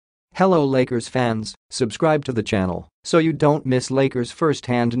Hello Lakers fans, subscribe to the channel so you don't miss Lakers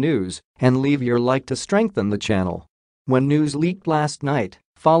first-hand news and leave your like to strengthen the channel. When news leaked last night,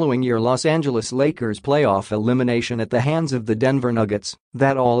 following your Los Angeles Lakers playoff elimination at the hands of the Denver Nuggets,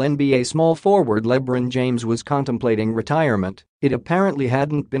 that All-NBA small forward LeBron James was contemplating retirement, it apparently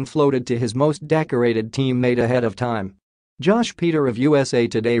hadn't been floated to his most decorated teammate ahead of time. Josh Peter of USA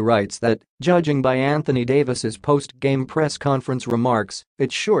Today writes that, judging by Anthony Davis's post-game press conference remarks,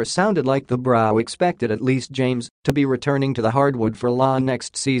 it sure sounded like the Bro expected at least James to be returning to the hardwood for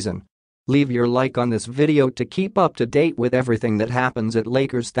next season. Leave your like on this video to keep up to date with everything that happens at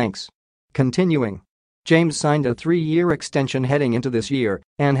Lakers. Thanks. Continuing. James signed a 3-year extension heading into this year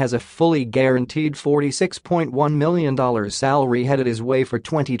and has a fully guaranteed $46.1 million salary headed his way for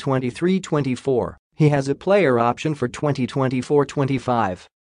 2023-24. He has a player option for 2024-25.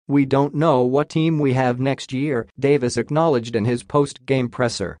 "We don't know what team we have next year," Davis acknowledged in his post-game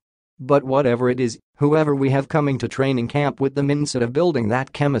presser. "But whatever it is, whoever we have coming to training camp with them, instead of building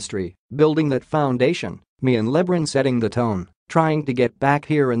that chemistry, building that foundation, me and LeBron setting the tone, trying to get back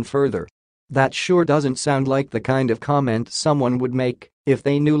here and further." That sure doesn't sound like the kind of comment someone would make if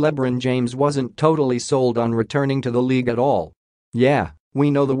they knew LeBron James wasn't totally sold on returning to the league at all. "Yeah, we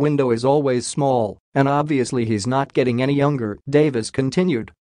know the window is always small, and obviously he's not getting any younger," Davis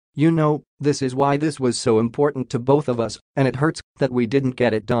continued. "You know, this is why this was so important to both of us, and it hurts that we didn't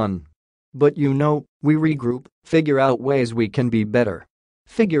get it done. But you know, we regroup, figure out ways we can be better.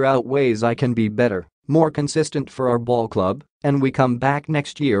 Figure out ways I can be better, more consistent for our ball club, and we come back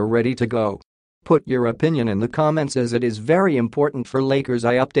next year ready to go." Put your opinion in the comments, as it is very important for Lakers.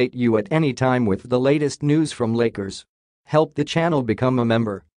 I update you at any time with the latest news from Lakers. Help the channel become a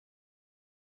member